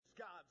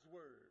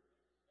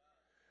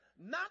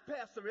not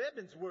Pastor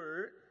Evans'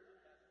 word.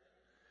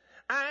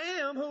 I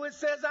am who it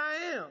says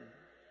I am.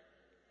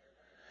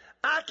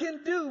 I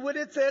can do what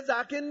it says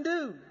I can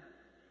do.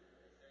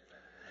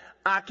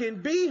 I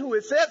can be who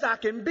it says I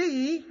can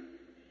be.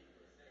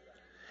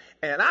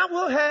 And I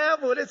will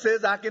have what it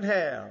says I can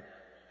have.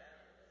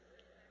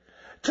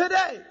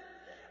 Today,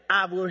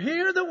 I will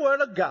hear the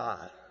word of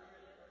God.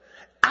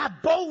 I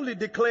boldly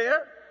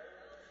declare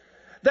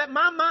that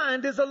my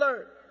mind is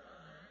alert.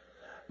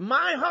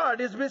 My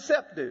heart is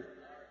receptive.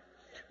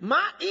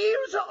 My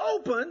ears are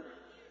open,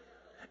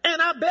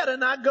 and I better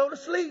not go to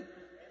sleep.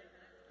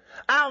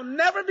 I'll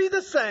never be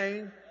the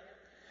same.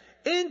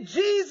 In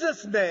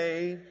Jesus'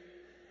 name,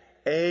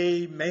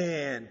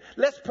 amen.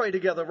 Let's pray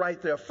together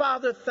right there.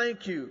 Father,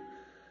 thank you,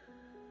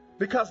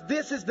 because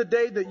this is the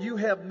day that you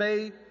have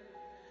made,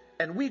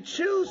 and we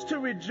choose to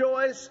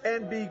rejoice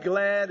and be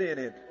glad in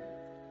it.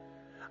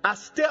 I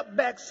step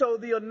back so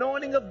the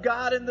anointing of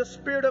God and the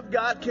Spirit of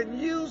God can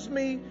use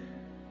me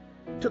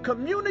to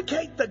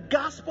communicate the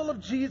gospel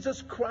of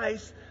Jesus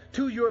Christ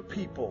to your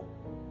people.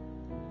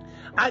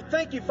 I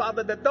thank you,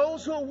 Father, that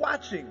those who are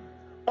watching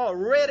are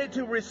ready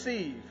to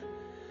receive,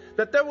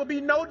 that there will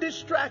be no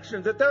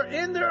distractions, that they're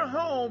in their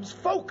homes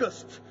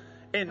focused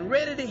and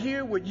ready to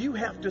hear what you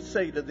have to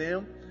say to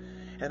them.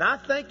 And I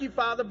thank you,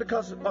 Father,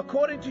 because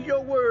according to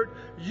your word,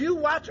 you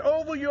watch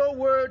over your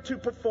word to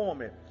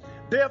perform it.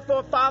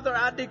 Therefore, Father,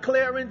 I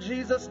declare in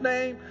Jesus'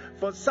 name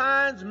for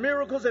signs,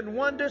 miracles, and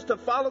wonders to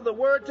follow the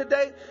word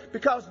today,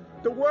 because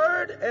the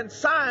word and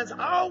signs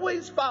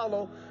always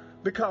follow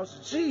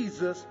because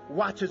Jesus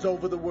watches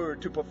over the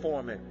word to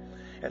perform it.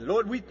 And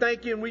Lord, we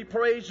thank you and we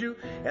praise you,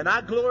 and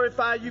I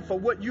glorify you for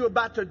what you're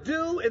about to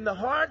do in the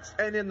hearts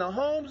and in the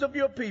homes of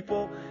your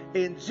people.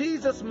 In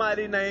Jesus'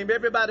 mighty name,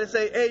 everybody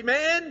say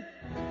amen.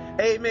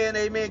 Amen,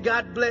 amen.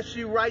 God bless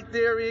you right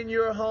there in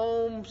your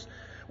homes.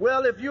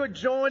 Well, if you're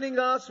joining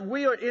us,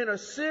 we are in a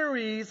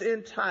series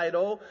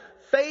entitled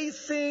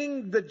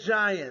Facing the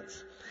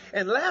Giants.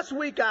 And last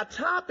week our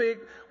topic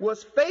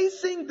was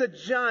facing the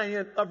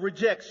giant of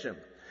rejection.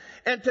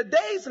 And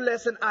today's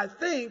lesson, I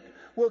think,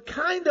 will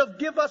kind of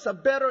give us a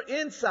better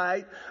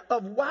insight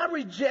of why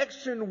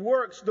rejection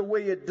works the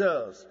way it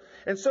does.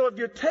 And so if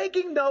you're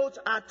taking notes,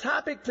 our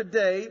topic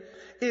today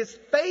is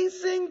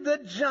facing the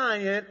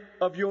giant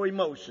of your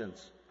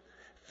emotions.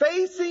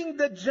 Facing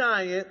the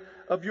giant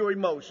of your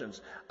emotions.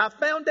 Our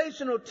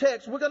foundational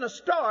text, we're going to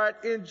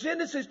start in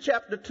Genesis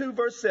chapter 2,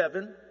 verse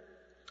 7.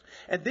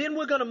 And then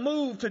we're going to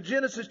move to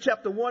Genesis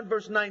chapter 1,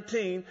 verse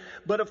 19.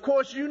 But of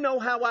course, you know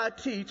how I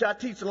teach. I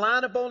teach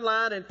line upon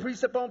line and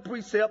precept on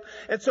precept.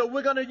 And so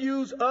we're going to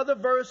use other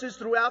verses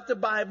throughout the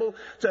Bible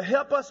to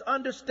help us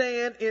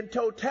understand in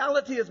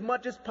totality as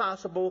much as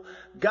possible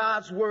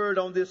God's word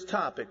on this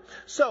topic.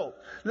 So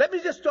let me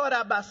just start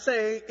out by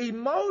saying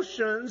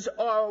emotions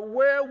are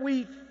where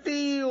we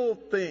feel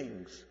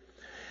things.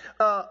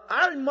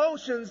 Our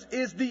emotions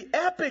is the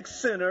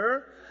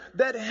epicenter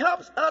that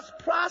helps us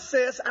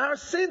process our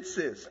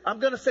senses. I'm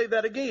going to say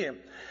that again.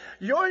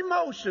 Your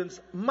emotions,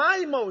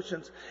 my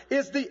emotions,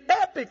 is the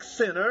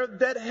epicenter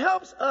that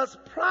helps us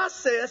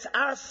process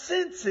our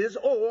senses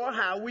or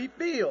how we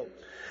feel.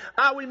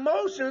 Our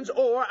emotions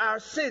or our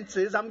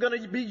senses, I'm going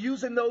to be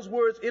using those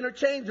words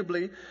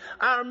interchangeably.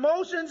 Our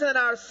emotions and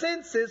our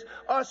senses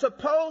are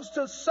supposed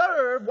to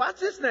serve, watch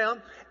this now,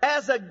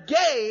 as a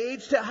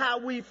gauge to how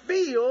we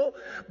feel,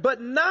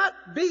 but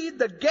not be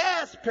the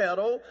gas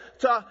pedal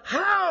to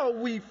how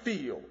we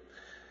feel.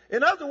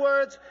 In other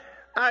words,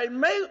 our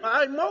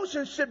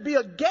emotions should be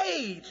a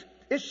gauge.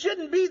 It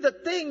shouldn't be the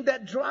thing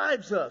that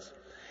drives us.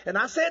 And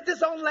I said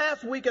this on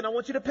last week, and I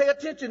want you to pay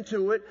attention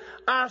to it.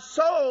 Our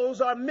souls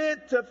are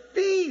meant to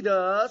feed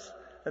us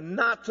and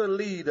not to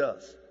lead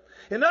us.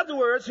 In other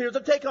words, here's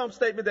a take-home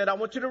statement that I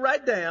want you to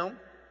write down.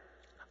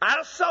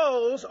 Our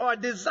souls are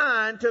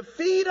designed to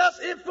feed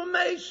us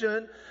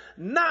information,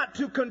 not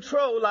to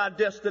control our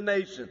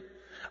destination.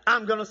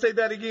 I'm going to say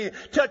that again.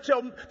 Touch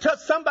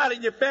somebody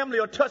in your family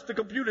or touch the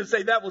computer and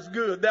say, that was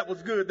good, that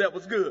was good, that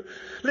was good.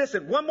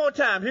 Listen, one more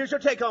time. Here's your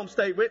take-home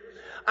statement.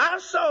 Our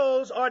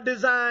souls are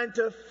designed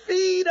to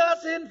feed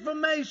us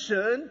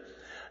information,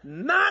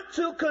 not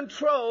to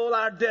control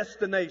our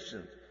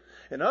destination.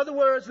 In other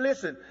words,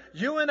 listen,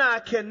 you and I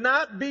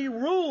cannot be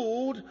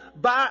ruled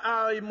by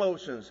our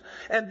emotions.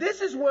 And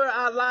this is where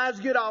our lives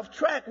get off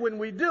track when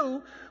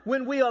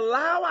we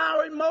allow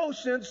our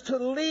emotions to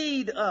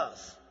lead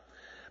us.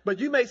 But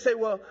you may say,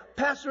 well,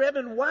 Pastor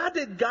Evan, why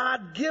did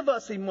God give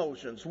us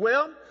emotions?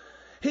 Well,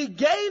 He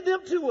gave them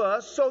to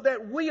us so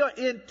that we are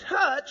in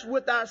touch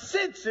with our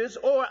senses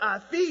or our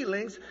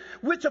feelings,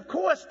 which of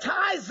course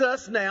ties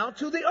us now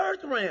to the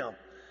earth realm.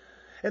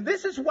 And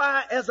this is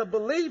why, as a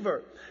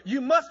believer,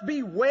 you must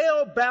be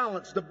well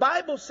balanced. The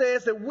Bible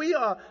says that we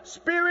are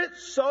spirit,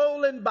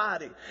 soul, and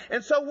body.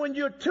 And so when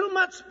you're too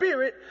much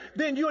spirit,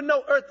 then you're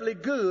no earthly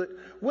good.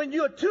 When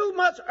you're too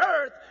much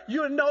earth,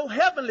 you're no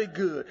heavenly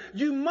good.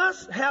 You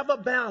must have a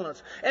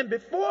balance. And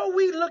before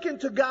we look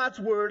into God's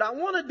word, I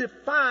want to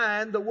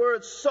define the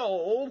word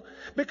soul,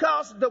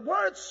 because the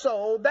word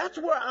soul, that's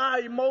where our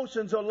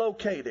emotions are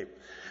located.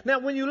 Now,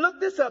 when you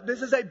look this up,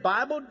 this is a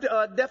Bible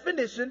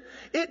definition.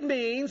 It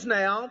means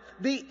now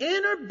the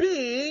inner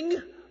being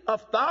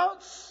of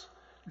thoughts,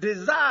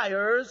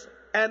 desires,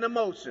 and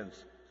emotions.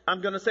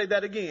 I'm going to say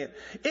that again.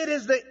 It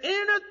is the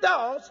inner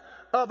thoughts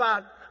of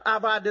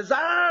our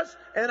desires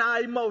and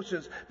our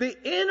emotions. The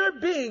inner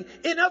being.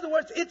 In other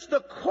words, it's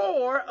the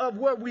core of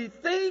where we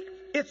think.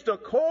 It's the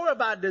core of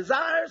our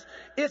desires.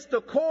 It's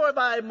the core of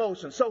our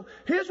emotions. So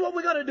here's what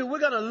we're going to do. We're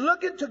going to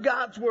look into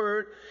God's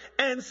word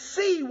and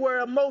see where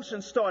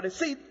emotions started.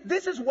 See,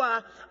 this is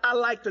why I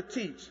like to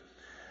teach.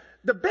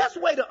 The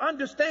best way to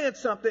understand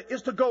something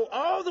is to go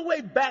all the way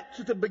back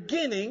to the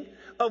beginning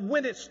of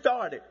when it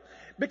started.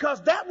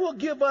 Because that will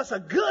give us a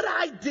good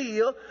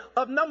idea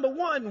of, number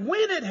one,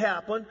 when it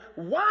happened,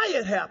 why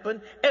it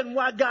happened, and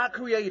why God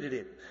created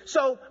it.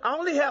 So I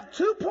only have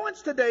 2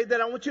 points today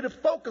that I want you to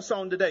focus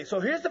on today. So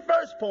here's the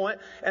first point,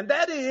 and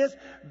that is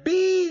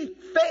be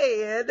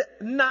fed,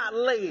 not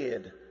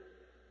led.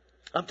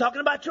 I'm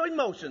talking about your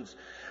emotions.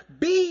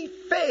 Be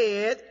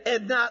fed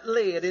and not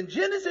led. In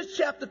Genesis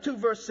chapter 2,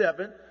 verse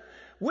 7,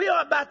 we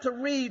are about to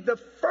read the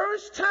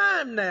first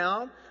time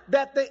now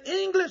that the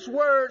English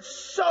word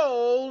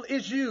soul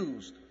is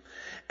used.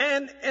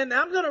 And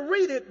I'm going to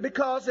read it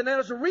because, and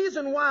there's a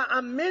reason why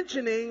I'm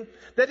mentioning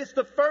that it's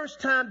the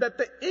first time that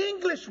the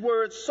English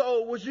word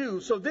soul was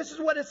used. So this is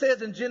what it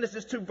says in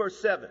Genesis 2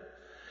 verse 7.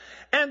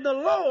 And the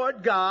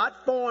Lord God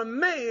formed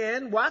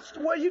man, watch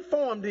where he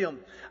formed him,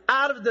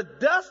 out of the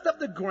dust of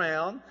the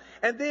ground.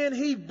 And then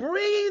he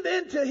breathed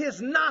into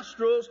his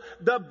nostrils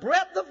the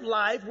breath of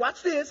life.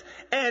 Watch this.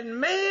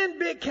 And man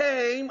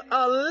became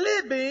a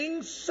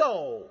living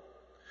soul.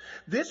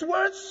 This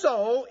word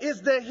soul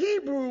is the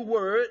Hebrew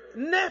word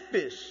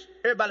nephesh.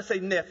 Everybody say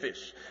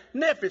nephesh.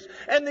 Nephesh.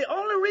 And the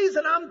only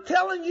reason I'm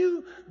telling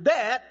you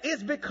that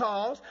is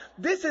because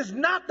this is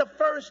not the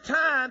first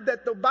time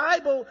that the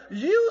Bible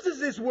uses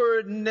this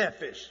word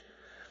nephesh.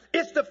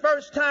 It's the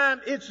first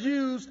time it's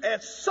used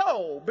as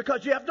soul,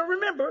 because you have to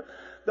remember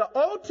the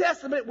Old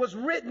Testament was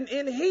written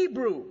in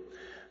Hebrew.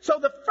 So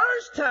the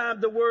first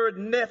time the word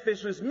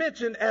nephesh was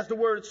mentioned as the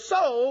word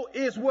soul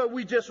is where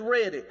we just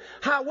read it.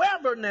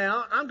 However,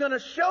 now I'm going to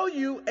show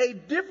you a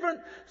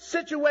different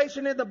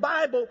situation in the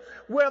Bible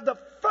where the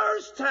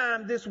first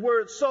time this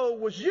word soul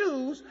was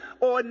used,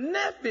 or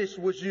nephesh,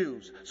 was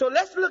used. So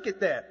let's look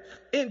at that.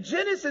 In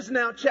Genesis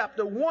now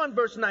chapter 1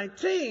 verse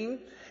 19,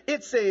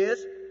 it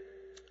says,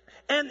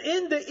 and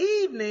in the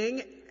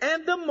evening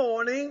and the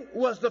morning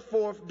was the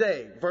fourth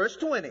day. Verse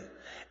 20.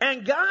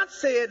 And God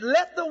said,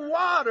 let the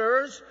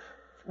waters,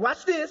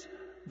 watch this,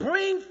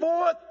 bring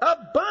forth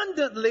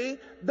abundantly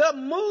the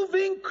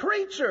moving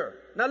creature.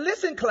 Now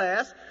listen,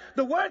 class,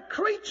 the word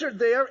creature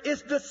there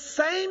is the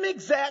same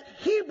exact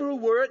Hebrew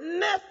word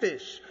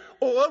nephesh.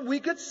 Or we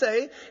could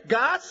say,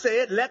 God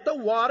said, let the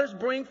waters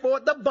bring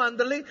forth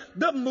abundantly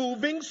the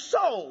moving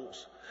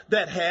souls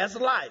that has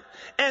life,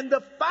 and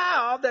the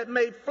fowl that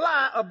may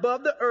fly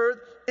above the earth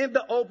in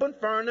the open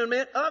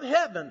firmament of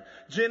heaven.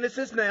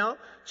 Genesis now,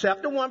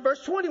 chapter 1,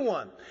 verse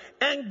 21.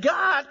 And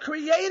God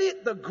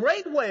created the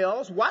great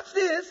whales, watch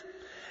this,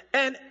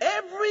 and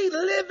every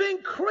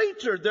living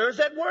creature. There's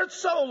that word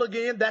soul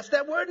again. That's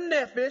that word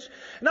nephesh.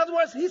 In other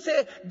words, he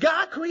said,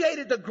 God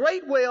created the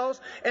great whales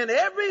and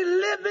every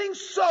living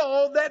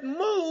soul that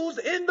moves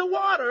in the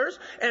waters,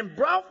 and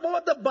brought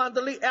forth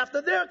abundantly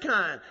after their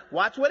kind.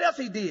 Watch what else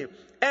he did.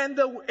 And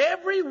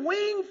every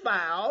winged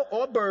fowl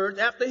or bird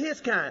after his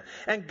kind.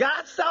 And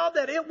God saw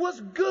that it was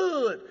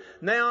good.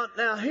 Now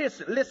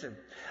listen.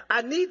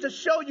 I need to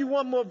show you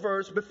one more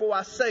verse before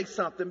I say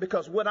something,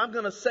 because what I'm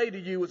going to say to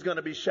you is going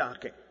to be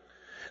shocking.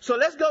 So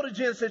let's go to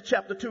Genesis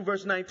chapter 2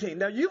 verse 19.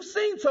 Now you've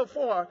seen so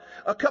far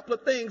a couple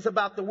of things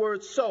about the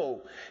word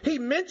soul. He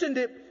mentioned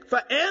it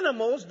for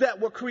animals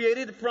that were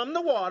created from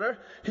the water.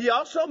 He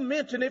also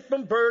mentioned it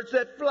from birds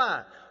that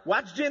fly.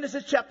 Watch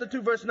Genesis chapter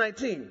 2 verse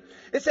 19.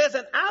 It says,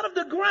 and out of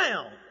the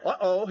ground.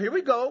 Here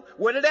we go.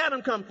 Where did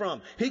Adam come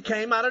from? He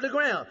came out of the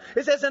ground.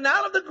 It says, and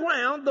out of the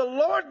ground the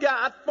Lord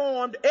God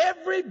formed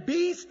every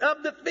beast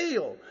of the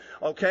field.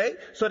 Okay,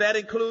 so that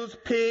includes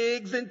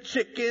pigs and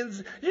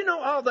chickens. You know,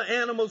 all the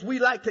animals we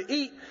like to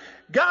eat.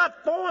 God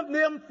formed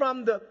them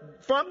from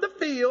the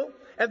field.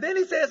 And then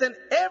he says, and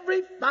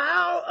every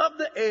fowl of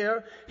the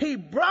air, he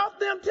brought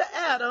them to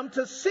Adam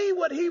to see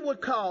what he would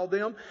call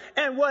them.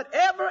 And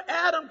whatever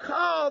Adam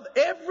called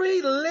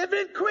every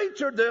living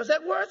creature, there's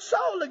that word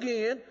soul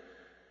again.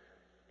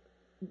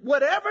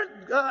 Whatever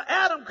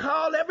Adam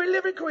called every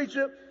living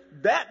creature,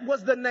 that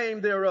was the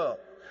name thereof.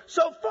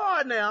 So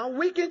far now,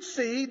 we can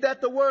see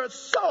that the word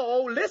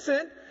soul,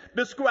 listen,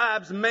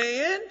 describes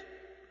man.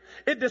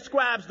 It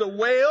describes the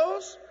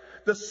whales.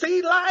 the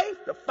sea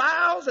life, the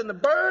fowls and the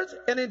birds.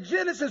 And in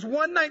Genesis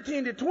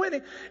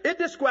 1:19-20, it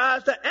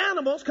describes the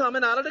animals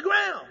coming out of the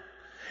ground.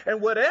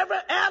 And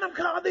whatever Adam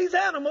called these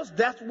animals,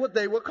 that's what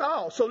they were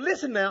called. So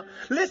listen now.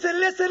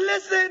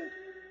 Listen.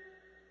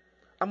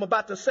 I'm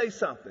about to say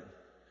something.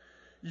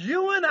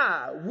 You and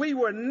I, we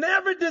were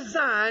never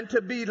designed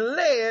to be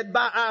led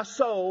by our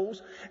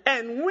souls.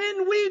 And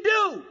when we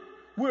do,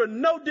 we're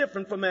no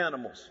different from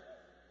animals.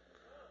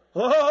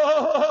 I'm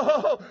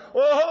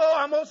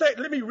going to say,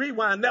 let me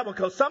rewind that one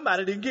because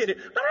somebody didn't get it.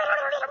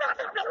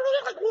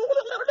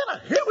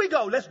 Here we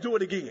go. Let's do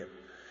it again.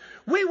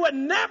 We were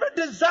never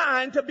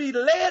designed to be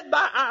led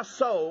by our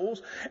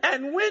souls.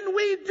 And when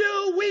we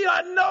do, we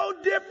are no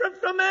different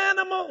from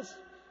animals.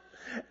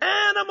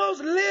 Animals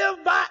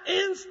live by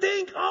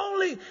instinct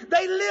only.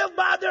 They live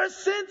by their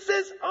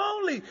senses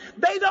only.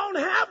 They don't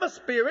have a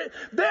spirit.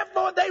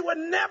 Therefore, they were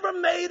never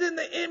made in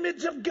the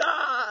image of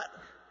God.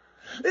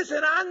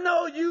 Listen, I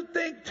know you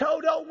think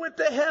Toto went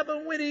to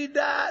heaven when he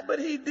died, but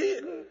he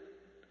didn't.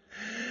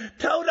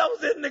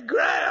 Toto's in the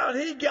ground.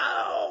 He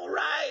got all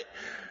right.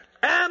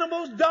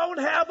 Animals don't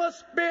have a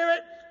spirit.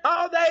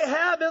 All they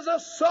have is a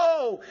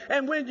soul.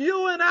 And when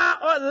you and I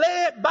are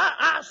led by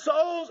our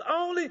souls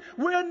only,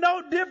 we're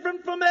no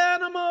different from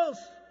animals.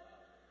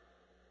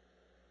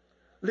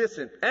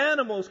 Listen,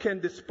 animals can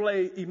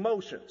display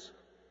emotions.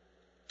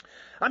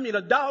 I mean,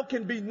 a dog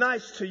can be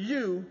nice to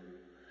you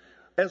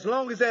as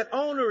long as that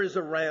owner is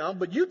around,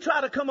 but you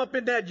try to come up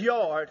in that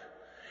yard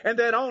and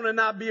that owner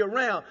not be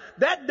around.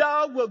 That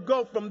dog will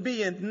go from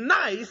being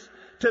nice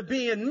to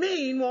being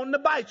mean, wanting to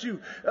bite you.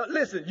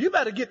 Listen, you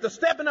better get the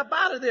stepping up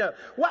out of there.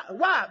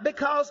 Why?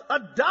 Because a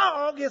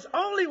dog is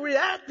only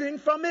reacting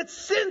from its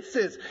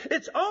senses.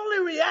 It's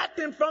only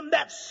reacting from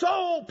that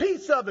soul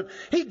piece of him.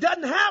 He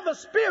doesn't have a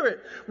spirit.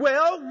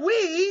 Well,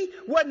 we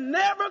were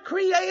never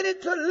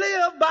created to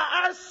live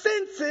by our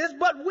senses,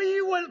 but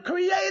we were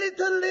created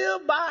to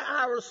live by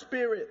our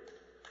spirit.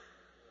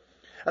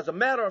 As a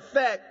matter of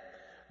fact,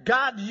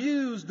 God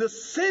used the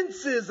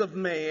senses of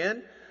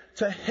man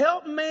to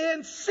help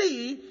man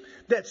see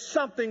that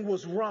something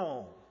was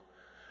wrong.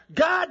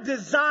 God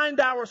designed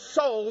our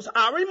souls,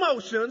 our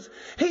emotions.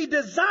 He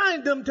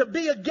designed them to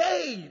be a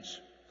gauge.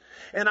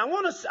 And I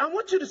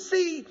want you to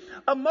see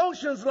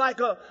emotions like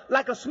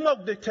a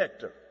smoke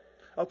detector.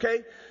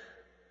 Okay?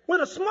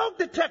 When a smoke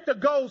detector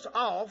goes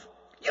off,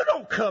 you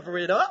don't cover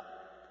it up.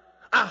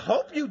 I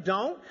hope you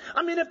don't.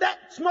 I mean, if that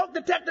smoke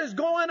detector is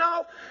going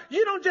off,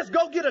 you don't just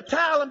go get a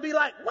towel and be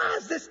like, why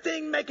is this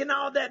thing making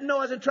all that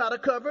noise, and try to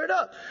cover it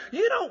up.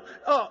 You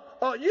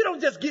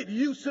don't just get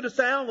used to the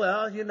sound.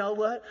 Well, you know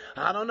what?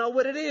 I don't know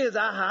what it is.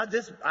 I'll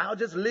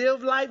just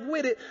live life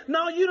with it.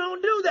 No, you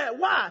don't do that.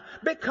 Why?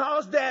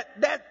 Because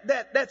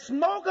that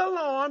smoke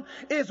alarm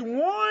is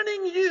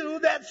warning you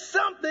that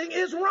something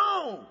is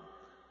wrong.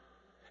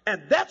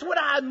 And that's what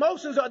our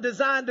emotions are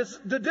designed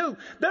to do.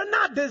 They're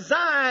not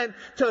designed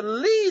to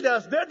lead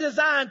us. They're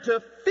designed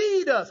to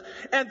feed us.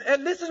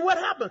 And this is what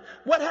happens.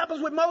 What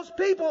happens with most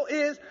people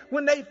is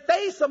when they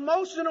face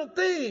emotional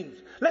things,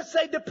 let's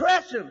say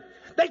depression,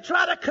 they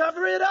try to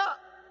cover it up.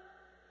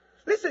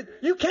 Listen,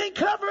 you can't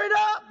cover it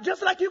up,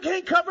 just like you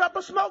can't cover up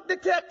a smoke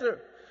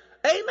detector.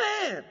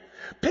 Amen.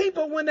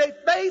 People, when they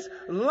face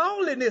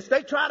loneliness,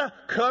 they try to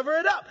cover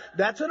it up.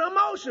 That's an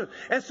emotion.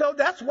 And so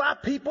that's why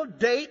people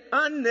date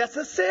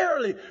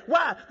unnecessarily.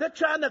 Why? They're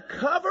trying to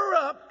cover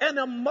up an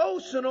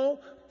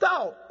emotional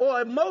thought or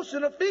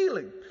emotional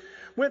feeling.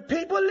 When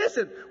people,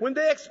 when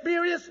they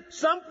experience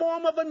some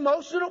form of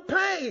emotional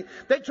pain,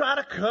 they try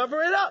to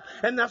cover it up.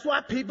 And that's why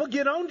people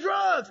get on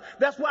drugs.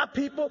 That's why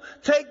people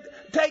take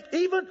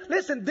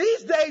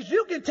these days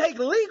you can take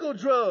legal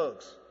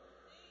drugs.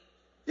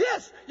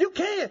 Yes, you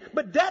can,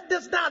 but that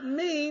does not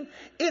mean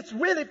it's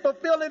really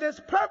fulfilling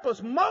its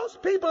purpose.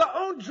 Most people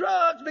are on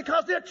drugs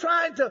because they're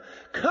trying to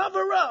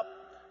cover up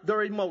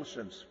their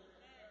emotions.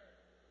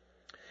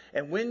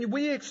 And when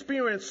we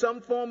experience some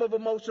form of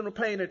emotional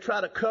pain and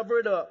try to cover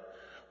it up,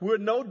 we're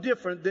no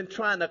different than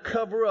trying to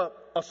cover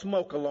up a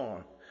smoke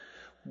alarm.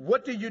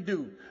 What do?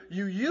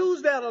 You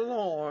use that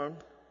alarm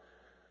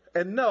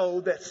and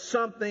know that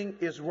something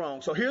is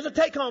wrong. So here's a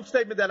take-home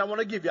statement that I want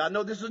to give you. I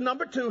know this is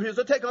number 2. Here's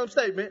a take-home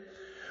statement.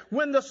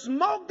 When the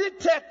smoke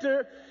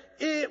detector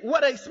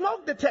what a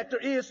smoke detector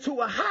is to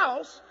a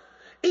house,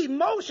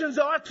 emotions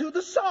are to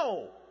the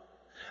soul.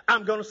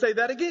 I'm going to say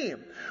that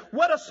again.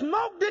 What a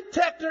smoke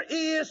detector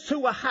is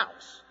to a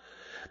house,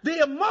 the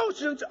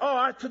emotions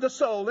are to the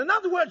soul. In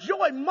other words,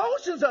 your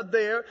emotions are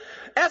there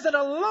as an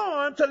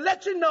alarm to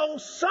let you know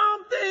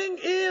something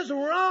is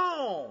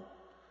wrong.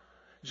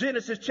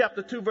 Genesis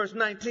chapter 2, verse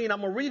 19. I'm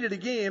going to read it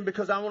again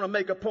because I want to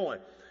make a point.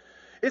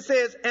 It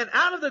says, and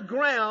out of the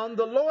ground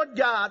the Lord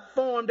God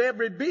formed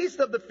every beast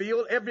of the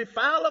field, every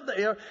fowl of the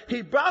air.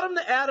 He brought them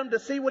to Adam to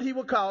see what he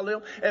would call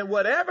them. And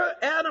whatever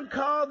Adam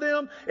called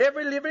them,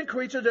 every living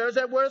creature, there's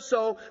that word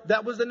soul,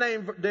 that was the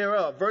name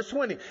thereof. Verse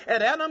 20.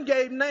 And Adam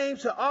gave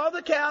names to all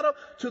the cattle,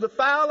 to the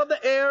fowl of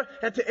the air,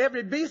 and to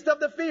every beast of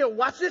the field.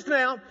 Watch this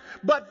now.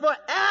 But for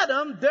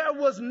Adam there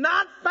was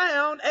not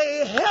found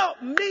a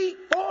helpmeet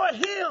for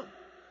him.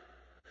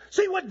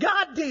 See what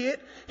God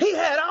did, he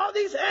had all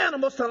these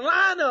animals to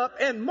line up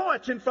and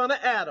march in front of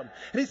Adam.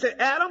 And he said,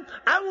 Adam,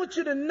 I want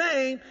you to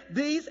name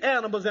these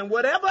animals, and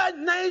whatever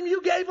name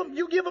you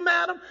give them,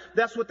 Adam,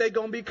 that's what they're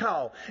going to be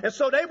called. And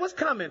so they was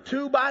coming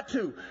 2 by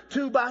 2,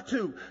 2 by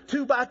 2,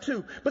 2 by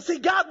 2. But see,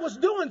 God was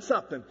doing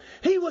something.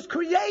 He was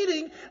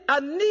creating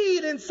a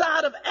need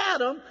inside of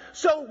Adam.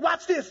 So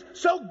watch this.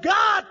 So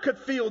God could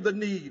feel the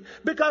need.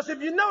 Because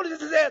if you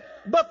notice, it said,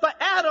 but for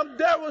Adam,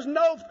 there was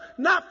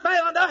not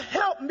found a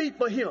helpmeet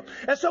for him.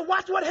 And so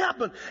watch what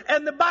happened.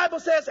 And the Bible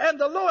says, and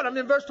the Lord, I'm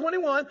in verse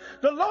 21,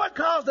 the Lord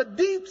caused a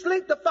deep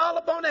sleep to fall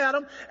upon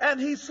Adam, and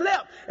he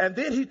slept. And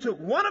then he took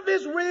one of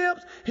his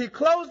ribs, he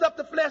closed up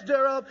the flesh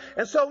thereof.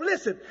 And so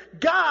listen,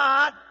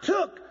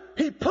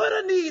 he put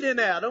a need in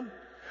Adam,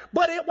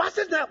 but watch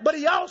this now, but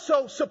he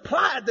also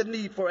supplied the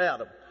need for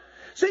Adam.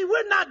 See,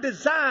 we're not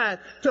designed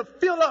to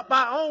fill up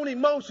our own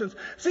emotions.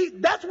 See,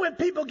 that's when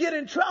people get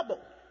in trouble.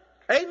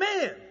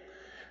 Amen.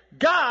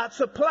 God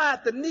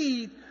supplied the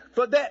need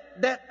for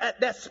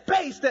that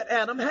space that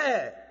Adam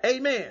had.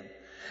 Amen.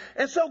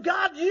 And so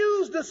God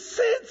used the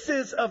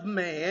senses of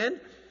man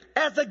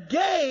as a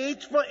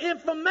gauge for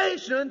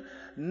information,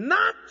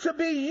 not to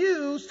be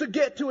used to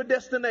get to a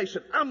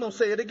destination. I'm going to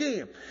say it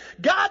again.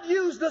 God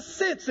used the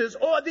senses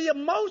or the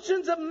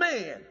emotions of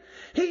man.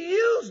 He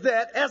used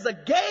that as a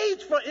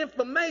gauge for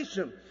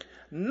information,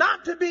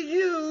 not to be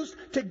used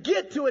to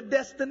get to a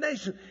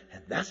destination.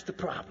 And that's the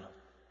problem.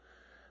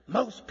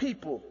 Most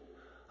people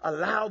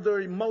allow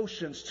their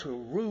emotions to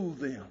rule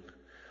them.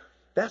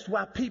 That's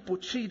why people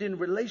cheat in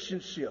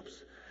relationships,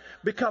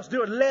 because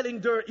they're letting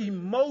their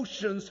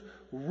emotions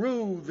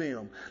rule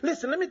them.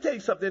 Listen, let me tell you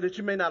something that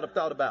you may not have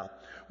thought about.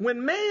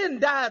 When man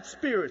died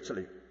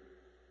spiritually,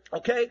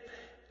 okay,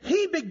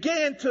 he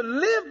began to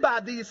live by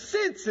these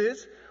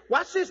senses.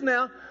 Watch this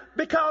now,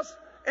 because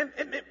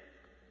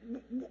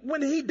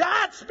when he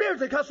died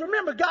spiritually, because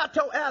remember, God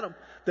told Adam,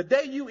 the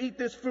day you eat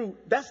this fruit,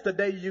 that's the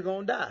day you're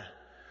going to die.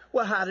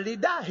 Well, how did he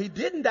die? He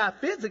didn't die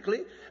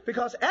physically,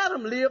 because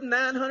Adam lived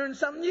 900 and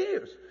something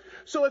years.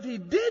 So if he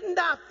didn't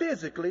die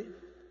physically,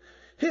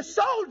 his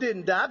soul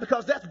didn't die,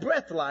 because that's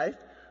breath life.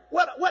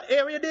 What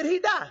area did he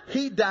die?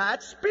 He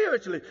died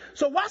spiritually.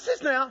 So watch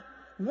this now.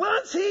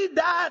 Once he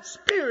died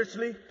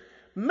spiritually,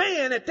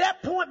 man at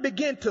that point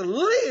began to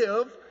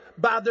live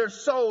by their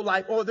soul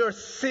life or their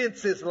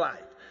senses life.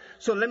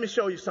 So let me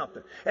show you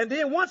something. And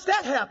then once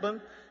that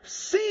happened,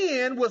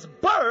 sin was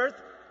birthed,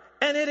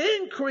 and it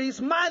increased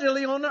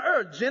mightily on the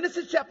earth.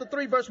 Genesis chapter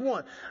 3, verse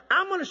 1.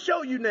 I'm going to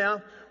show you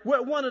now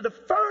where one of the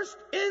first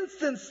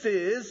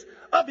instances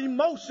of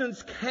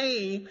emotions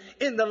came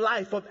in the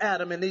life of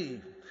Adam and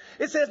Eve.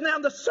 It says, now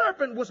the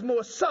serpent was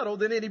more subtle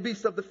than any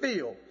beast of the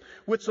field,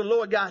 which the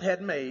Lord God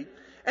had made.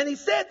 And he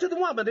said to the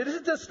woman, this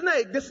is the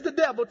snake, this is the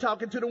devil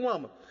talking to the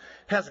woman.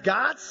 Has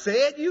God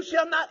said you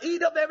shall not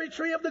eat of every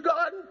tree of the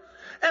garden?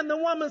 And the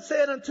woman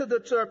said unto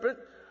the serpent,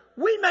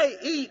 we may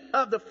eat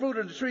of the fruit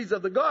of the trees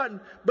of the garden,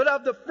 but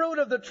of the fruit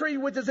of the tree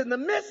which is in the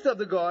midst of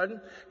the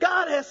garden,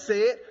 God has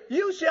said,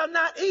 you shall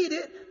not eat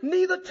it,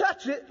 neither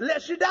touch it,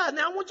 lest you die.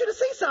 Now I want you to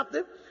see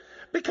something,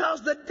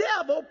 because the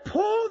devil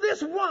pulled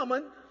this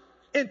woman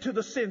into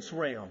the sense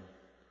realm.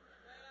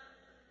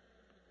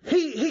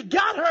 He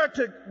got her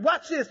to,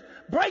 watch this,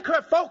 break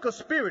her focus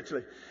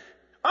spiritually.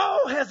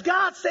 Oh, has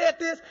God said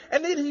this?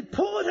 And then he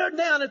pulled her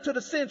down into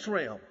the sense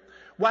realm.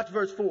 Watch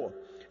verse 4.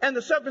 And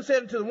the serpent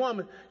said unto the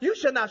woman, you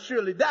shall not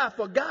surely die,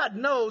 for God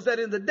knows that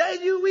in the day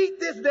you eat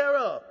this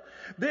thereof,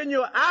 then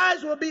your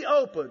eyes will be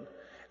opened,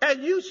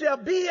 and you shall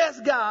be as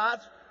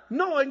gods,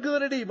 knowing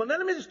good and evil. Now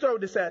let me just throw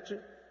this at you.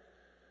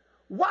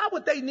 Why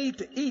would they need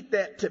to eat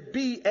that to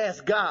be as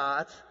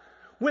gods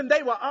when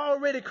they were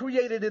already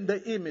created in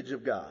the image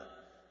of God?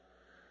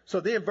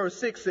 So then verse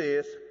 6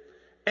 says,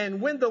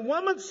 and when the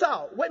woman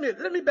saw, wait a minute,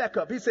 let me back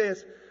up. He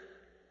says,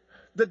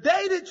 the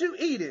day that you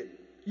eat it,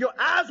 your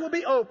eyes will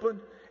be opened,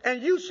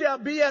 and you shall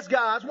be as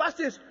gods. Watch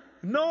this.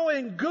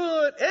 Knowing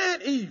good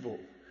and evil.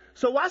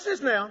 So watch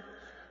this now.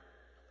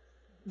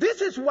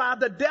 This is why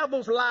the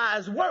devil's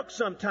lies work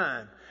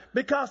sometimes.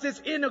 Because it's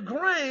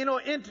ingrained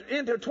or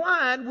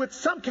intertwined with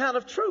some kind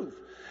of truth.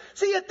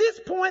 See, at this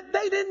point,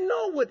 they didn't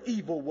know what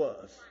evil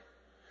was.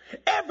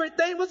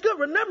 Everything was good.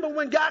 Remember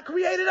when God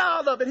created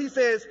all of it, he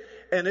says,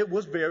 and it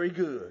was very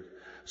good.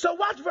 So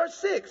watch verse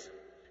 6.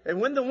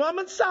 And when the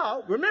woman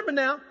saw, remember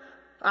now,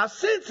 our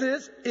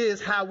senses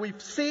is how we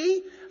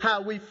see,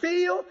 how we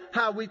feel,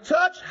 how we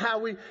touch, how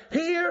we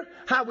hear,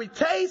 how we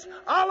taste.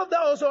 All of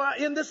those are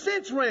in the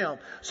sense realm.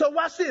 So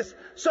watch this.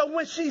 So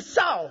when she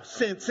saw,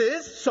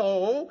 senses,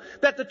 soul,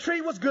 that the tree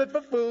was good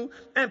for food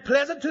and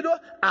pleasant to the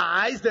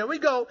eyes, there we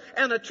go,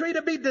 and a tree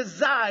to be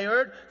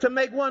desired to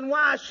make one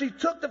wise, she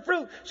took the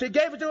fruit. She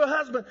gave it to her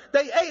husband.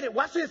 They ate it.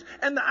 Watch this.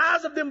 And the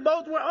eyes of them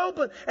both were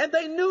open, and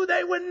they knew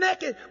they were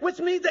naked, which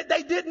means that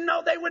they didn't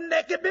know they were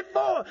naked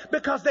before,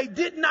 because they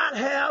did not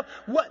have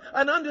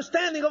an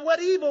understanding of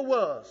what evil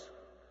was.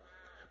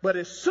 But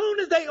as soon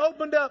as they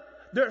opened up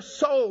their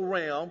soul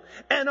realm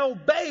and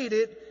obeyed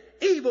it,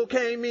 evil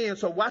came in.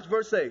 So watch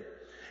verse 8.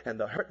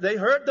 And they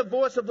heard the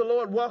voice of the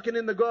Lord walking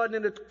in the garden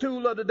in the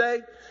cool of the day.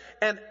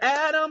 And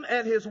Adam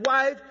and his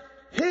wife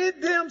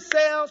hid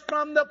themselves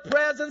from the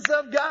presence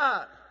of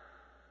God.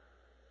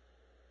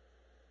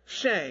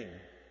 Shame.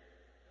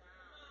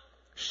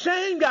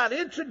 Shame got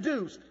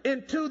introduced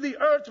into the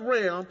earth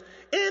realm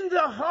in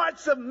the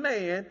hearts of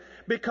man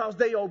because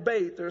they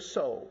obeyed their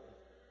soul.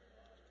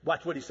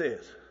 Watch what he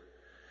says.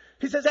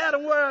 He says,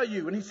 Adam, where are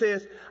you? And he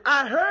says,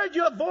 I heard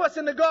your voice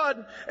in the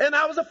garden and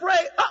I was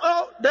afraid.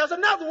 There's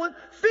another one.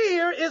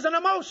 Fear is an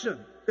emotion.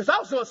 It's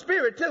also a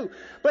spirit too.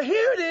 But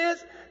here it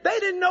is. They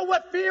didn't know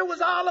what fear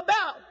was all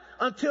about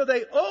until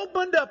they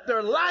opened up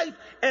their life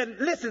and,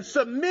 listen,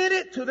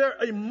 submitted to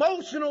their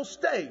emotional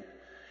state.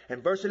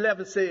 And verse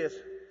 11 says,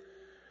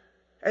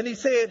 and he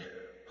said,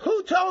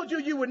 who told you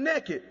you were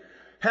naked?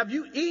 Have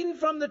you eaten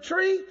from the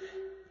tree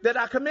that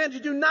I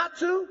commanded you not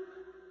to?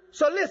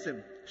 So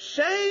listen,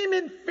 shame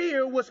and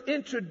fear was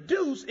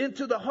introduced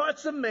into the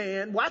hearts of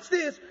man. Watch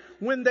this.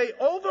 When they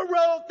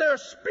overrode their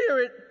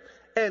spirit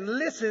and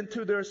listened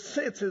to their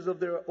senses of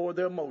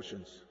their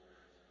emotions.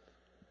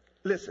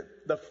 Listen,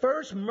 the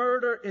first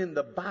murder in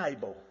the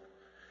Bible,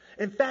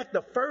 in fact,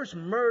 the first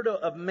murder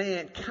of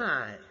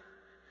mankind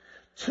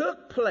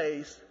took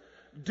place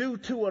due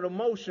to an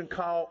emotion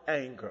called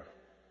anger.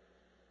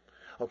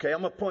 Okay,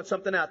 I'm going to point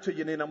something out to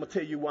you and then I'm going to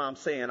tell you why I'm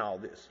saying all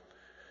this.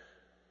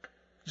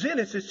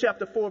 Genesis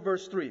chapter 4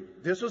 verse 3.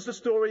 This was the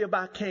story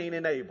about Cain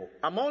and Abel.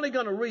 I'm only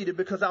going to read it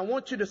because I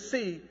want you to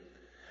see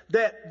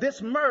that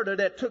this murder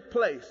that took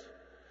place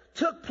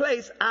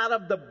out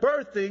of the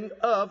birthing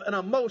of an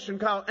emotion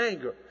called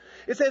anger.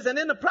 It says, and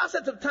in the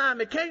process of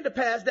time, it came to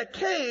pass that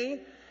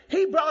Cain,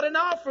 he brought an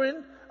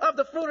offering of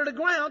the fruit of the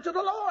ground to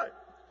the Lord.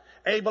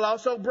 Abel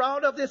also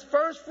brought of his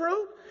first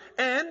fruit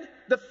and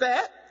the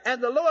fat,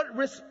 and the Lord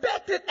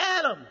respected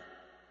Adam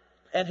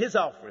and his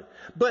offering.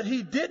 But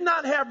he did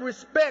not have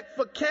respect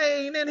for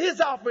Cain and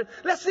his offering.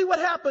 Let's see what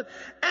happened.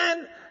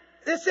 And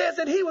it says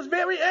that he was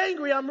very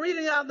angry. I'm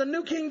reading out the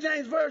New King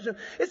James Version.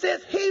 It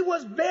says he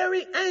was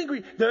very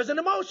angry. There's an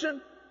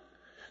emotion.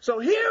 So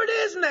here it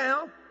is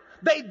now.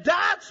 They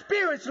died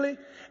spiritually,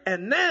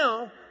 and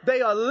now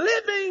they are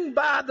living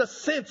by the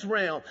sense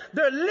realm.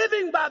 They're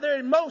living by their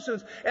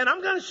emotions. And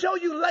I'm going to show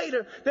you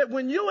later that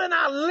when you and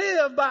I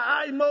live by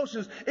our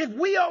emotions, if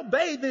we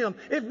obey them,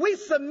 if we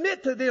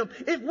submit to them,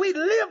 if we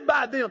live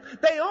by them,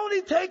 they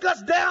only take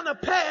us down a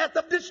path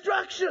of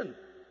destruction.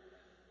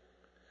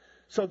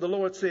 So the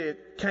Lord said,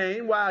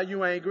 Cain, why are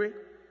you angry?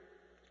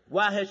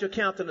 Why has your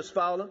countenance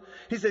fallen?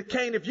 He said,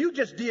 Cain, if you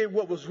just did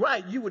what was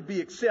right, you would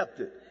be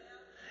accepted.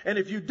 And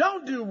if you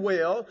don't do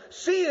well,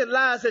 sin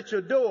lies at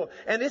your door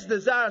and its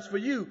desires for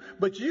you,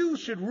 but you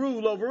should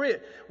rule over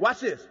it.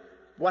 Watch this.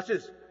 Watch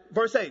this.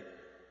 Verse 8.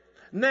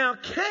 Now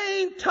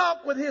Cain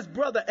talked with his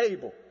brother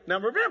Abel. Now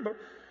remember,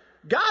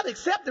 God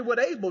accepted what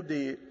Abel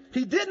did.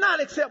 He did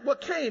not accept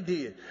what Cain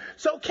did.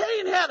 So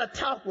Cain had a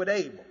talk with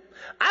Abel.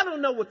 I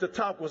don't know what the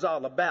talk was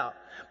all about,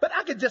 but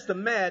I could just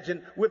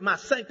imagine with my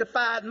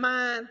sanctified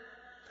mind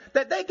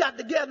that they got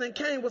together and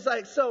Cain was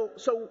like, so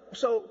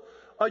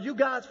are you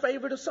God's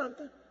favorite or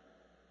something?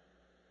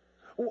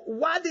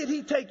 Why did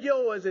he take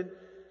yours and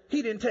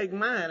he didn't take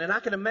mine? And I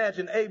can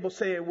imagine Abel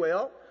saying,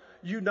 well,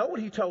 you know what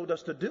he told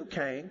us to do,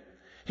 Cain.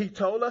 He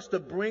told us to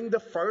bring the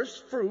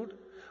first fruit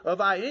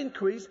of our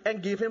increase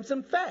and give him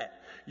some fat.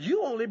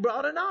 You only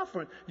brought an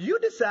offering. You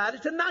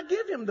decided to not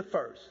give him the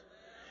first.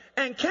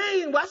 And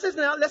Cain, watch this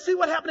now. Let's see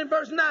what happened in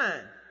verse 9.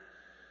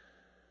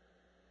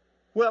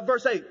 Well,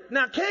 verse 8.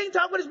 Now Cain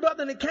talked with his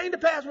brother, and it came to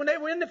pass when they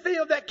were in the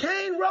field that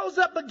Cain rose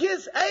up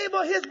against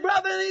Abel, his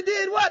brother, and he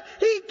did what?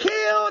 He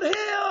killed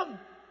him.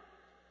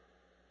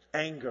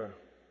 Anger,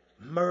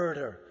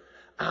 murder,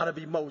 out of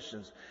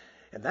emotions.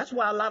 And that's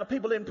why a lot of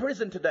people in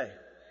prison today,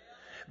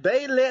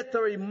 they let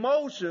their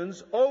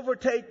emotions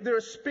overtake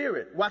their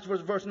spirit. Watch what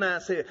verse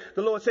 9 said.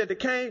 The Lord said to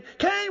Cain,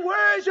 Cain,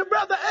 where is your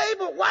brother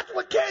Abel? Watch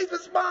what Cain's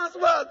response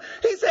was.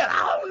 He said,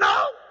 I don't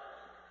know.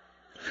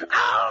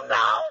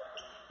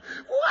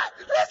 What?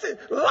 Listen,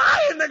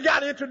 lying that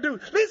got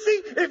introduced.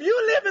 See, if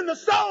you live in the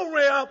soul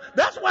realm,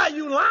 that's why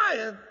you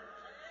lying.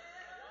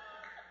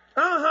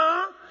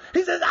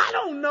 He says, I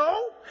don't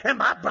know. And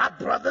my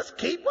brothers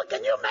keep. What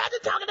can you imagine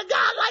talking to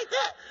God like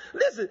that?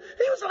 Listen,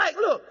 he was like,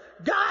 look,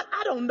 God,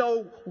 I don't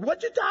know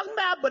what you're talking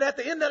about, but at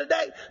the end of the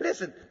day,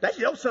 listen, that's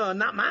your son,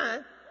 not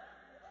mine.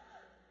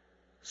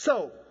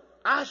 So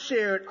I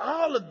shared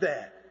all of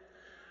that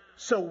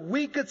so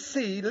we could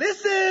see,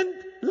 listen.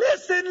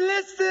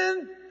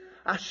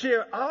 I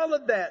share all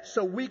of that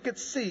so we could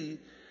see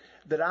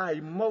that our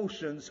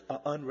emotions are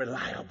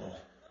unreliable.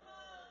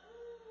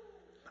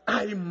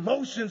 Our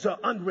emotions are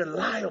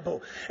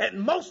unreliable.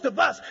 And most of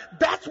us,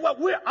 that's what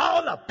we're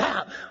all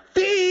about.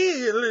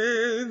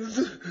 Feelings.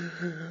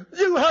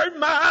 You hurt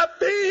my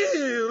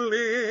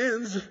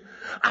feelings.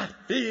 I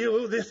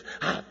feel this.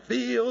 I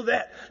feel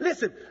that.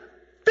 Listen,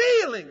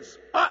 feelings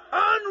are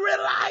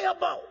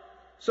unreliable.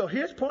 So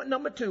here's point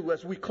number 2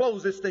 as we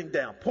close this thing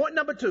down. Point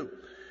number 2.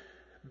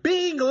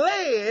 Being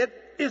led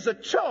is a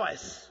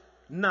choice,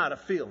 not a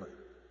feeling.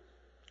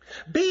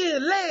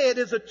 Being led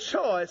is a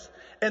choice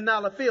and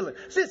not a feeling.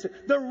 Listen,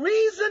 the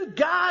reason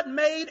God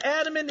made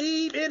Adam and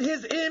Eve in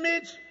his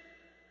image,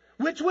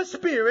 which was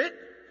spirit,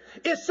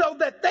 is so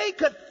that they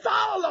could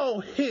follow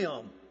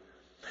him.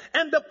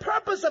 And the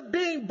purpose of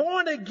being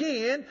born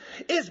again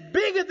is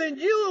bigger than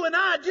you and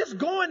I just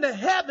going to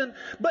heaven,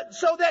 but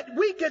so that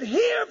we could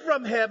hear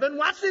from heaven,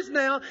 watch this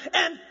now,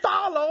 and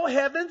follow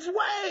heaven's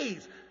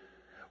ways.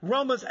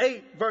 Romans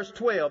 8 verse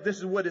 12, this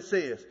is what it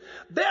says.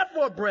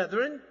 Therefore,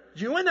 brethren,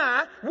 you and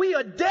I, we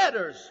are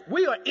debtors.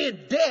 We are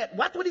in debt.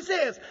 Watch what he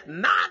says.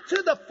 Not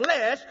to the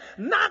flesh,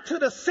 not to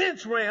the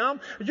sense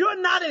realm.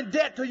 You're not in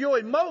debt to your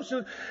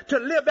emotions to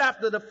live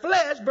after the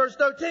flesh. Verse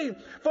 13.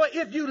 For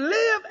if you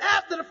live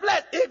after the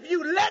flesh, if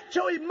you let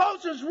your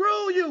emotions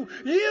rule you,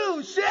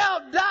 you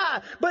shall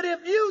die. But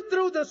if you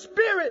through the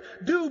Spirit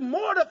do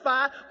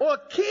mortify or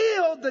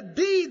kill the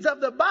deeds of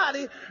the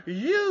body,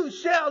 you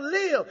shall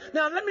live.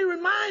 Now let me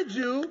remind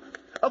you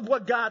of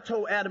what God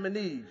told Adam and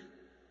Eve.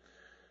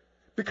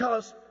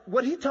 Because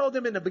what he told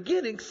them in the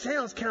beginning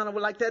sounds kind of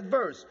like that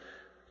verse.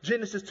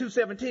 Genesis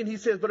 2:17, he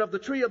says, but of the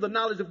tree of the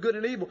knowledge of good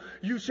and evil,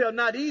 you shall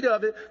not eat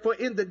of it, for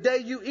in the day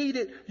you eat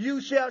it,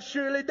 you shall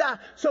surely die.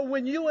 So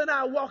when you and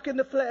I walk in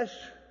the flesh,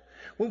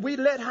 when we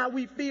let how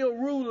we feel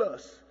rule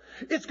us,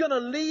 it's going to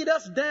lead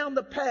us down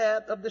the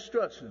path of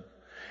destruction.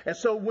 And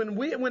so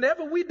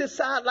whenever we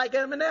decide, like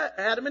Adam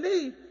and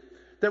Eve,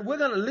 that we're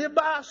going to live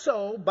by our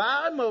soul, by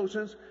our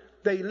emotions,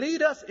 they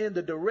lead us in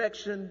the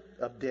direction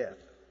of death.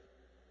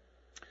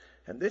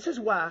 And this is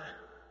why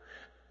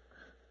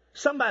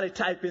somebody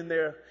type in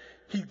there,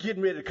 he's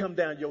getting ready to come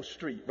down your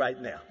street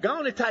right now. Go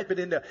on and type it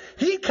in there.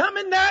 He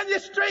coming down your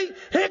street.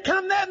 Here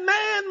come that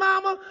man,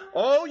 mama.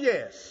 Oh,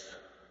 yes.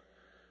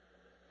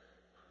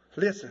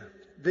 Listen,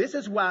 this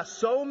is why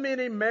so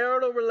many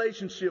marital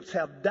relationships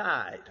have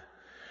died.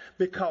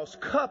 Because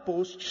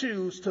couples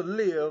choose to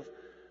live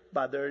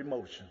by their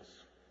emotions.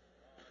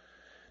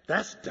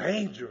 That's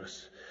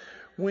dangerous.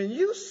 When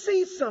you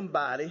see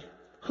somebody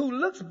who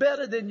looks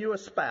better than your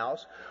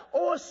spouse,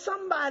 or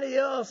somebody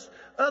else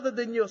other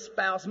than your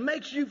spouse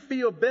makes you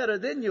feel better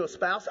than your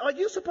spouse, are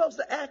you supposed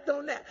to act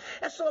on that?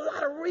 And so a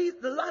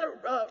lot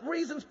of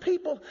reasons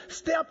people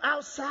step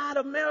outside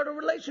of marital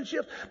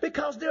relationships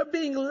because they're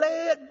being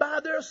led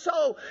by their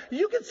soul.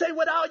 You can say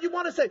what all you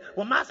want to say.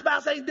 Well, my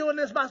spouse ain't doing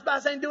this, my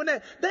spouse ain't doing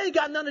that. They ain't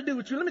got nothing to do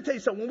with you. Let me tell you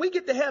something. When we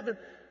get to heaven,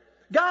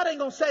 God ain't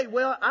going to say,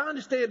 well, I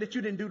understand that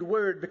you didn't do the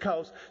word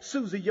because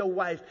Susie, your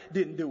wife,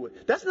 didn't do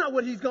it. That's not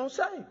what he's going to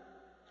say.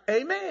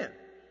 Amen.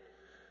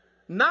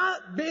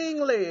 Not being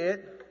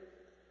led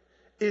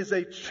is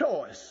a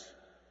choice,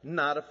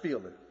 not a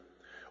feeling.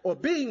 Or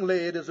being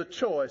led is a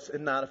choice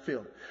and not a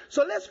feeling.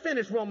 So let's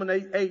finish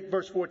Romans 8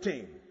 verse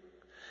 14.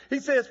 He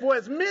says, for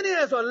as many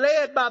as are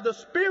led by the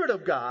Spirit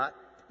of God,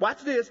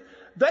 watch this,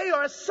 they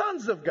are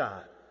sons of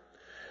God.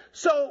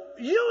 So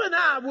you and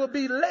I will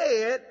be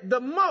led the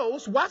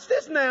most, watch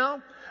this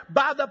now,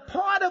 by the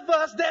part of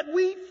us that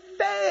we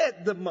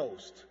fed the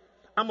most.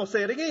 I'm going to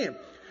say it again.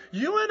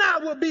 You and I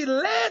will be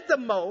led the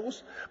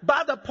most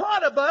by the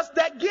part of us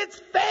that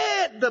gets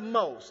fed the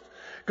most.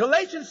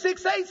 Galatians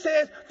 6:8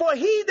 says, for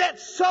he that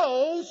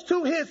sows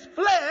to his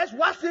flesh,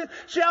 watch this,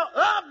 shall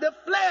of the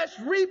flesh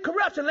reap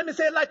corruption. Let me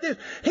say it like this.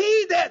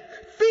 He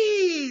that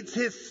feeds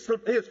his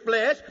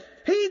flesh,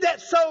 he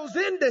that sows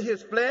into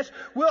his flesh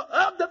will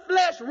of the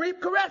flesh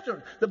reap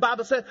corruption. The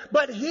Bible says,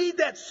 but he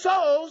that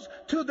sows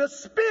to the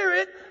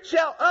Spirit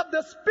shall of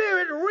the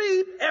Spirit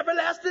reap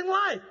everlasting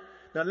life.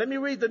 Now let me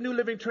read the New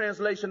Living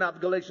Translation out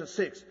of Galatians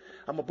 6.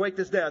 I'm going to break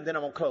this down, then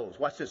I'm going to close.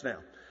 Watch this now.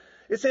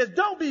 It says,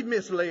 don't be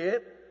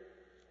misled.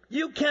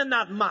 You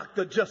cannot mock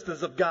the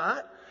justice of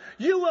God.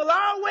 You will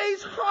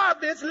always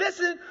harvest,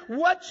 listen,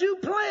 what you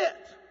plant.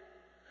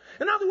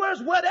 In other words,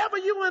 whatever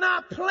you and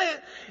I plant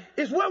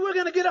is where we're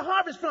going to get a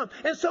harvest from.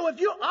 And so if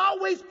you're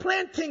always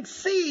planting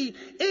seed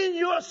in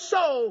your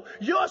soul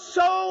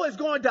is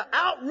going to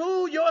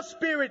outrule your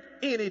spirit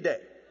any day.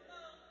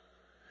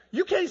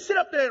 You can't sit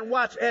up there and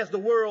watch as the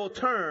world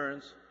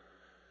turns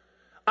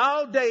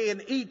all day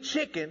and eat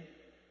chicken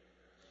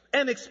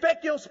and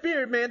expect your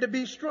spirit man to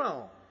be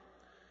strong.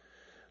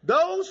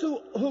 Those who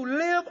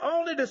live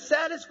only to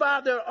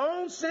satisfy their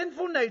own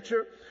sinful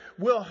nature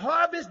will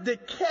harvest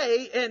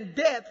decay and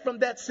death from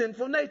that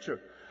sinful nature.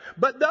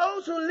 But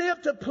those who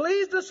live to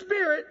please the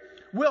Spirit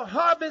will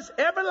harvest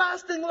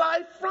everlasting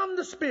life from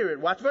the Spirit.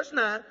 Watch verse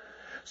 9.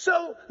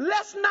 So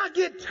let's not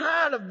get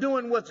tired of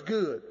doing what's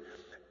good.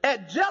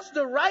 At just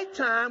the right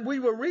time, we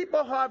will reap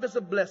a harvest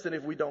of blessing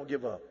if we don't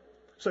give up.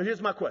 So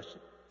here's my question.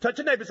 Touch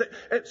your neighbor. Say,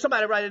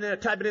 somebody write it in there,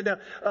 type it in there.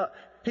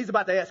 He's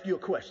about to ask you a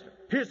question.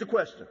 Here's the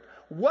question.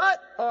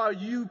 What are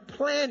you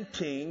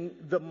planting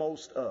the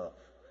most of?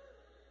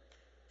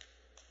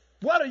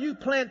 What are you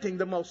planting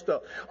the most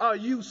of? Are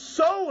you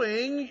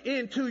sowing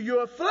into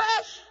your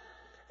flesh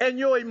and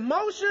your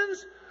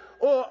emotions,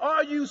 or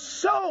are you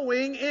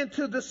sowing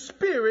into the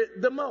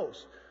Spirit the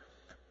most?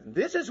 And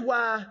this is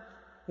why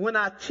when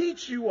I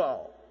teach you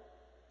all,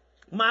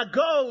 my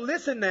goal,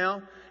 listen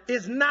now,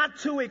 is not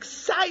to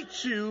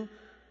excite you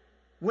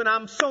when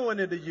I'm sowing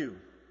into you.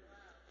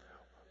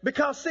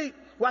 Because see,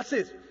 watch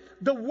this.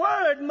 The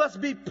word must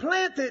be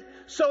planted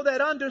so that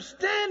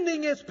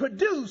understanding is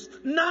produced,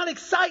 not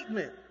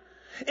excitement.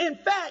 In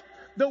fact,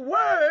 the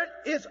word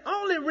is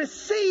only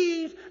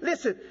received,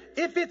 listen,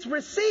 if it's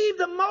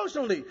received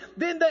emotionally,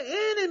 then the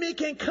enemy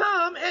can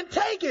come and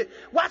take it.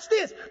 Watch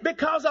this,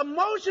 because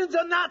emotions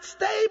are not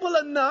stable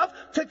enough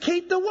to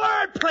keep the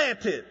word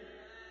planted.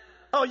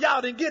 Oh,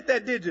 y'all didn't get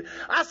that, did you?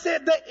 I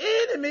said the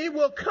enemy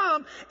will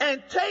come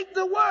and take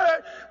the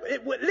word.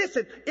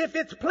 Listen, if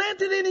it's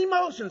planted in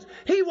emotions,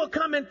 he will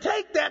come and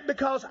take that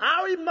because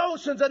our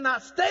emotions are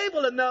not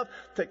stable enough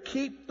to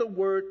keep the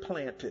word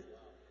planted.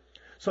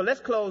 So let's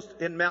close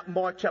in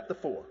Mark chapter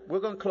 4. We're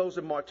going to close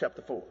in Mark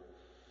chapter 4.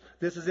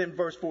 This is in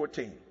verse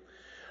 14.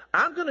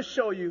 I'm going to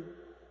show you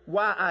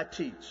why I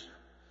teach.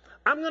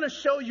 I'm going to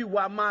show you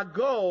why my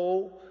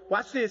goal,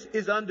 watch this,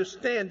 is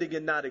understanding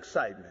and not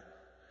excitement.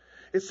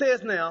 It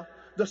says now,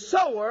 the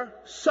sower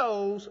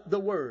sows the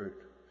word.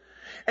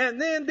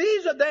 And then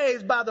these are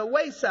days by the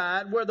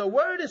wayside where the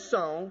word is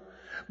sown.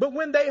 But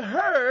when they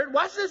heard,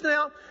 watch this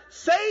now,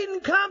 Satan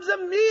comes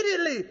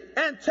immediately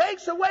and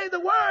takes away the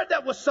word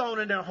that was sown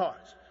in their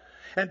hearts.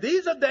 And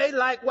these are they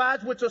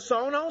likewise which are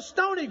sown on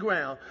stony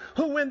ground,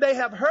 who when they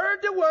have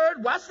heard the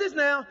word, watch this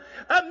now,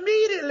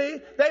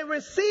 immediately they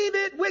receive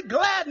it with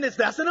gladness.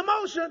 That's an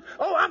emotion.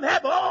 Oh, I'm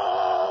happy.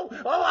 Oh,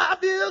 I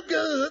feel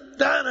good.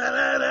 Da, da,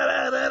 da,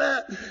 da, da, da.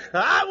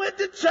 I went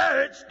to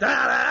church.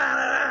 Da, da,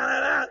 da,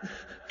 da, da.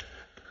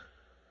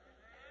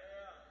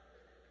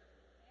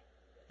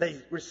 They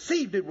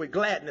received it with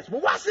gladness. Well,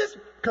 watch this,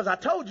 because I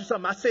told you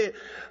something. I said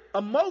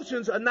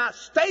emotions are not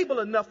stable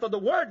enough for the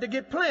word to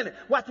get planted.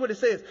 Watch what it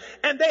says.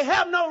 And they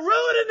have no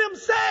root in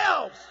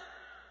themselves,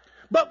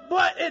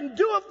 but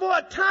endure for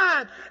a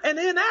time. And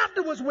then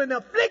afterwards, when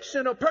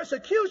affliction or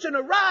persecution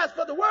arise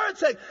for the word's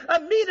sake,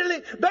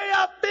 immediately they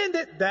are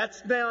offended.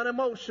 That's now an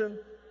emotion.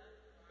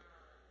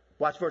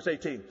 Watch verse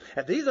 18.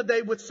 And these are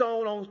they which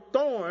sown on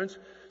thorns,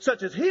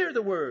 such as hear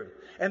the word,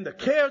 and the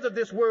cares of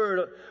this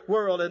world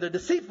and the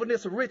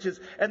deceitfulness of riches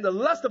and the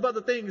lust of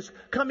other things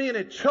come in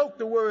and choke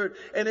the word,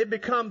 and it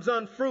becomes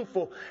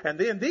unfruitful. And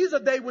then these are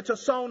they which are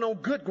sown on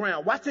good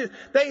ground. Watch this.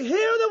 They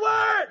hear the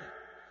word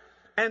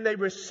and they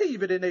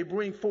receive it, and they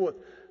bring forth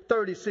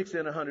 30, 60,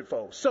 and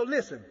 100-fold. So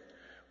listen,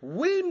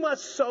 we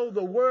must sow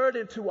the word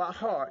into our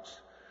hearts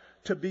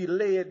to be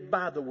led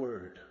by the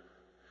word.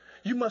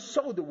 You must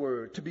sow the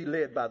word to be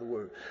led by the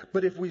word.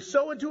 But if we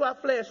sow into our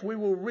flesh, we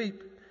will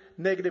reap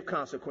negative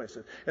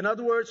consequences. In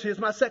other words, here's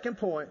my second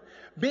point.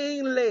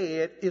 Being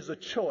led is a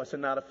choice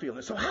and not a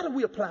feeling. So how do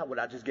we apply what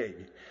I just gave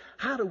you?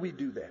 How do we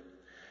do that?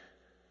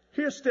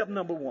 Here's step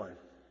number one.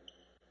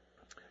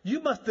 You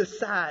must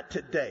decide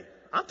today.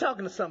 I'm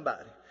talking to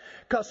somebody.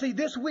 Because see,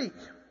 this week,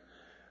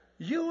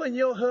 you and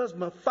your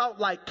husband fought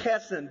like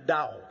cats and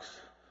dogs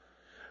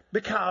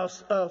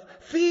because of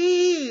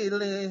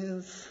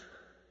feelings.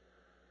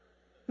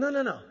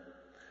 No.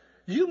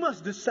 You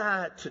must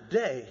decide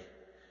today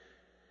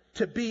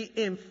to be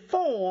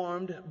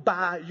informed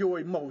by your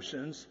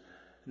emotions,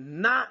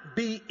 not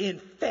be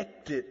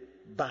infected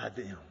by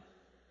them.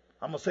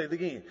 I'm going to say it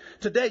again.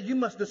 Today you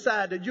must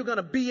decide that you're going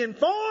to be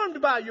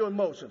informed by your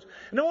emotions.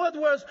 In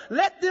other words,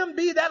 let them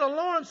be that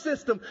alarm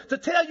system to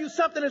tell you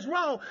something is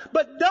wrong,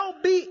 but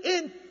don't be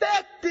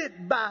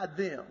infected by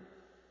them.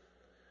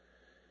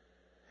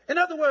 In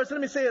other words, let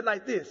me say it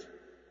like this.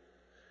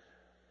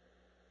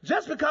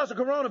 Just because the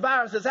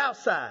coronavirus is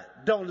outside,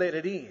 don't let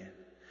it in.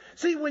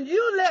 See, when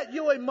you let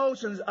your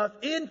emotions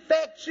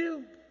infect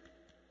you,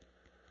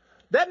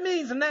 that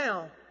means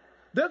now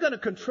they're going to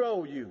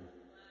control you.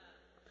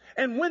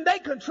 And when they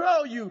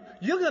control you,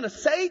 you're going to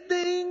say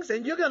things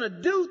and you're going to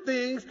do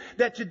things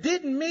that you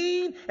didn't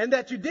mean and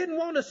that you didn't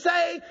want to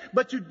say,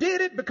 but you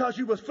did it because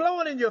you was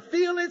flowing in your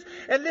feelings.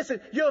 And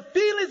listen, your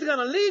feelings are going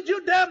to lead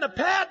you down the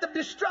path of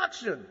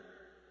destruction.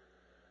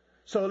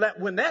 So that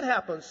when that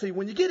happens, see,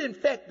 when you get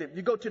infected,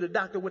 you go to the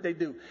doctor, what they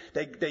do,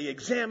 they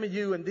examine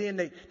you, and then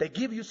they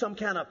give you some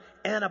kind of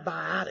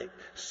antibiotic,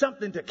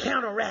 something to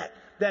counteract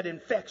that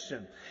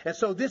infection. And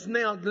so this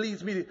now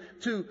leads me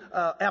to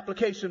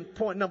application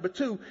point number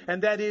 2,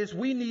 and that is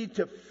we need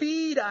to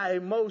feed our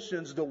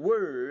emotions the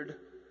word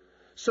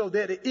so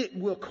that it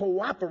will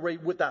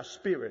cooperate with our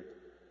spirit.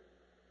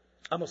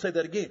 I'm going to say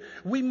that again.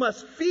 We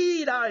must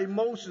feed our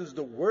emotions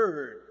the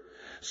word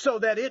so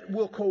that it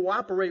will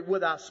cooperate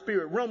with our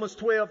spirit. Romans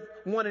 12,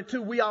 1 and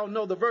 2, we all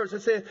know the verse.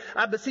 It says,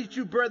 I beseech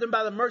you, brethren,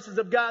 by the mercies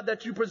of God,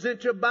 that you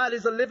present your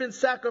bodies a living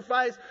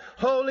sacrifice,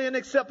 holy and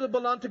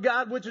acceptable unto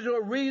God, which is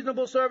your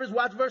reasonable service.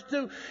 Watch verse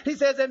 2. He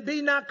says, and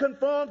be not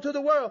conformed to the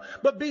world,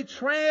 but be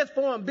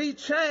transformed, be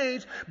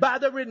changed by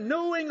the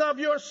renewing of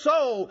your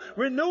soul,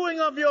 renewing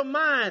of your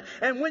mind.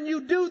 And when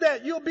you do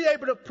that, you'll be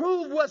able to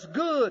prove what's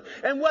good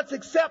and what's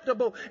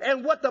acceptable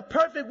and what the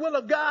perfect will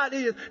of God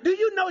is. Do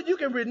you know you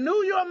can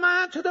renew your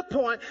mind to the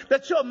point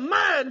that your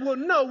mind will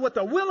know what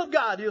the will of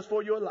God is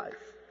for your life?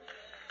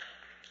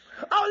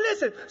 Oh,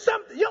 listen,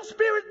 your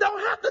spirit don't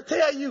have to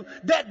tell you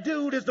that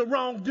dude is the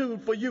wrong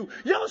dude for you.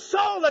 Your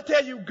soul will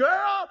tell you,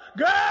 girl,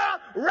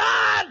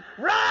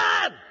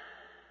 run.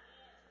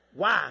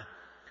 Why?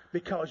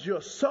 Because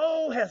your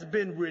soul has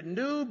been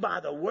renewed by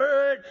the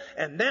word,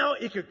 and now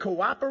it can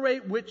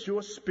cooperate with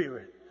your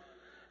spirit.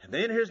 And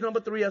then here's number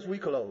 3 as we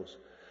close.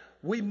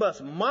 We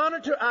must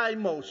monitor our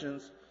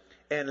emotions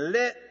and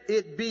let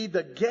it be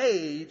the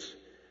gauge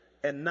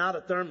and not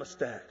a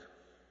thermostat.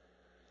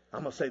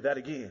 I'm going to say that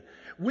again.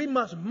 We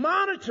must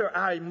monitor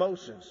our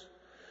emotions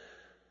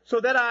so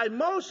that our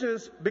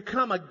emotions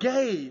become a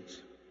gauge,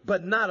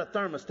 but not a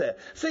thermostat.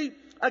 See,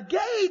 a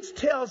gauge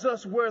tells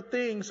us where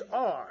things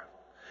are.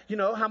 You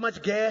know, how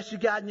much gas you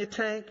got in your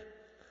tank.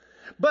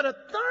 But a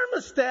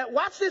thermostat,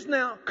 watch this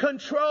now,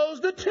 controls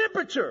the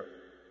temperature.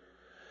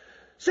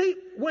 See,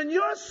 when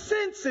your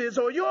senses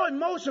or your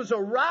emotions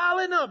are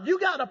riling up, you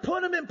got to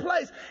put them in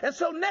place. And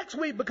so next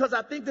week, because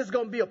I think this is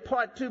going to be a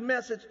part 2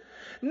 message,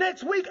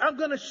 next week I'm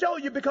going to show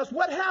you, because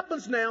what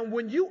happens now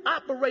when you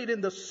operate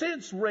in the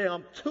sense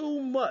realm too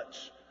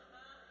much,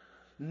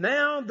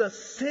 now the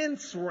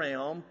sense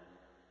realm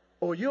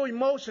or your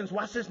emotions,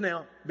 watch this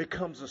now,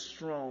 becomes a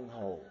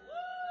stronghold.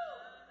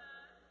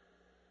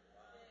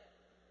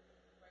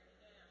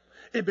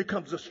 It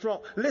becomes a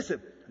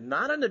listen,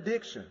 not an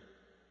addiction.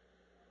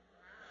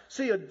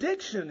 See,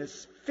 addiction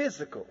is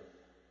physical.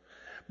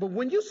 But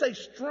when you say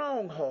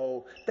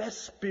stronghold, that's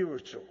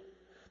spiritual.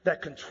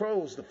 That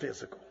controls the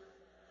physical.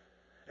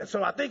 And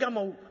so I think I'm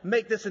going to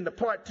make this into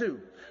part 2.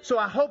 So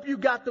I hope you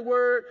got the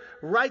word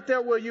right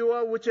there where you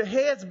are with your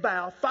heads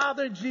bowed.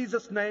 Father, in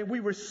Jesus' name, we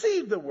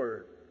receive the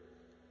word.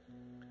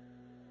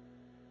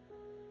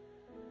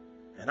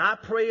 And I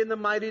pray in the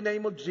mighty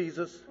name of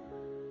Jesus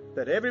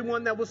that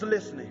everyone that was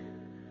listening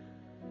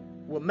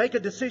will make a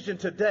decision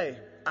today.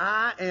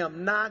 I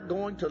am not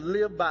going to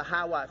live by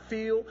how I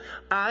feel.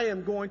 I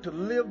am going to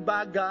live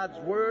by God's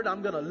word.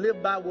 I'm going to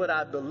live by what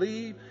I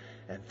believe.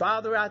 And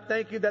Father, I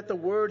thank you that the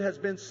word has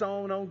been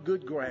sown on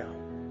good ground.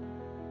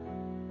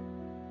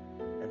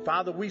 And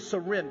Father, we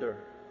surrender.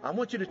 I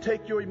want you to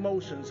take your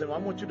emotions and I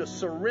want you to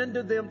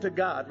surrender them to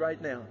God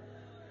right now.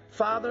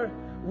 Father,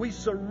 we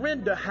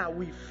surrender how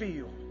we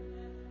feel.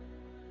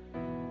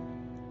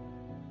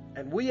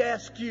 And we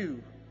ask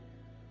you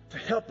to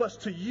help us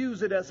to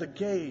use it as a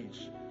gauge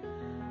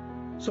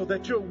so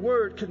that your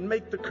word can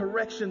make the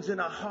corrections in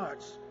our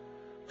hearts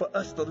for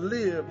us to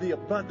live the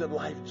abundant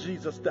life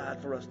Jesus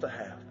died for us to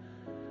have.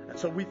 And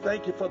so we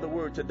thank you for the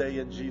word today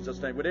in Jesus'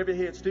 name. With every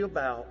head still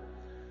bowed,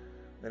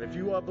 and if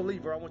you are a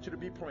believer, I want you to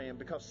be praying,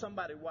 because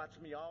somebody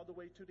watched me all the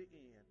way to the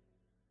end.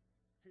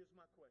 Here's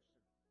my